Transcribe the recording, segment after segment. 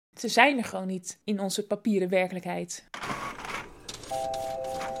Ze zijn er gewoon niet in onze papieren werkelijkheid.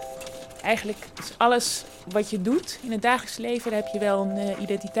 Eigenlijk is alles wat je doet in het dagelijks leven, daar heb je wel een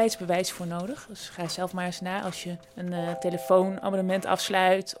identiteitsbewijs voor nodig. Dus ga zelf maar eens na als je een telefoonabonnement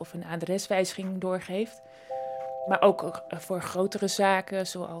afsluit of een adreswijziging doorgeeft. Maar ook voor grotere zaken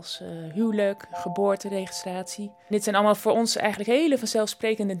zoals huwelijk, geboorteregistratie. Dit zijn allemaal voor ons eigenlijk hele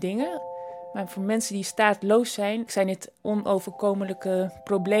vanzelfsprekende dingen. Maar voor mensen die staatloos zijn dit onoverkomelijke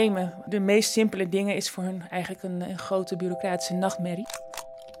problemen. De meest simpele dingen is voor hun eigenlijk een grote bureaucratische nachtmerrie.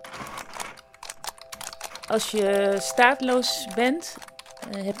 Als je staatloos bent,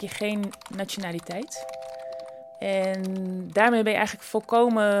 heb je geen nationaliteit. En daarmee ben je eigenlijk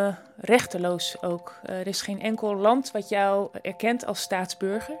volkomen rechteloos ook. Er is geen enkel land wat jou erkent als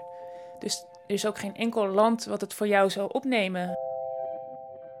staatsburger. Dus er is ook geen enkel land wat het voor jou zou opnemen.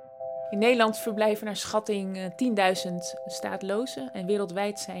 In Nederland verblijven naar schatting 10.000 staatlozen. En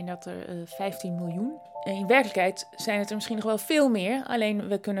wereldwijd zijn dat er 15 miljoen. En in werkelijkheid zijn het er misschien nog wel veel meer. Alleen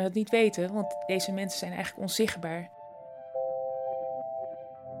we kunnen het niet weten, want deze mensen zijn eigenlijk onzichtbaar.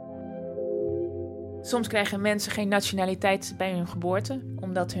 Soms krijgen mensen geen nationaliteit bij hun geboorte,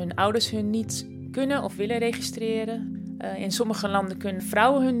 omdat hun ouders hun niet kunnen of willen registreren. In sommige landen kunnen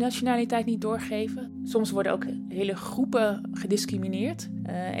vrouwen hun nationaliteit niet doorgeven. Soms worden ook hele groepen gediscrimineerd.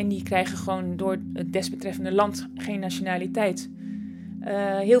 En die krijgen gewoon door het desbetreffende land geen nationaliteit.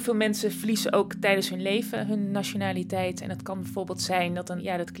 Heel veel mensen verliezen ook tijdens hun leven hun nationaliteit. En dat kan bijvoorbeeld zijn dat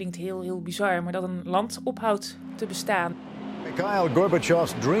dat klinkt heel bizar, maar dat een land ophoudt te bestaan. Mikhail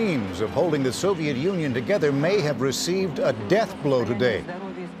Gorbachev's dreams of holding the Soviet Union together may have received a death blow today.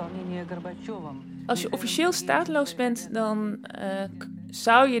 Als je officieel staatloos bent, dan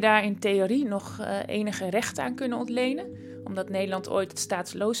zou je daar in theorie nog enige rechten aan kunnen ontlenen, omdat Nederland ooit het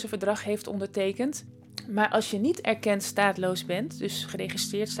staatslozenverdrag heeft ondertekend. Maar als je niet erkend staatloos bent, dus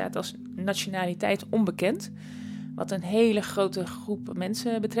geregistreerd staat als nationaliteit onbekend, wat een hele grote groep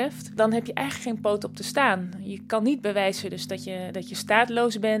mensen betreft, dan heb je eigenlijk geen poot op te staan. Je kan niet bewijzen dus dat je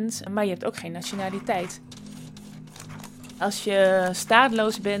staatloos bent, maar je hebt ook geen nationaliteit. Als je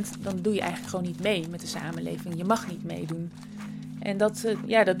staatloos bent, dan doe je eigenlijk gewoon niet mee met de samenleving. Je mag niet meedoen. En dat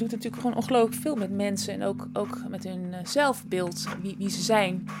doet natuurlijk gewoon ongelooflijk veel met mensen en ook met hun zelfbeeld, wie ze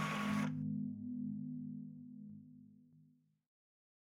zijn.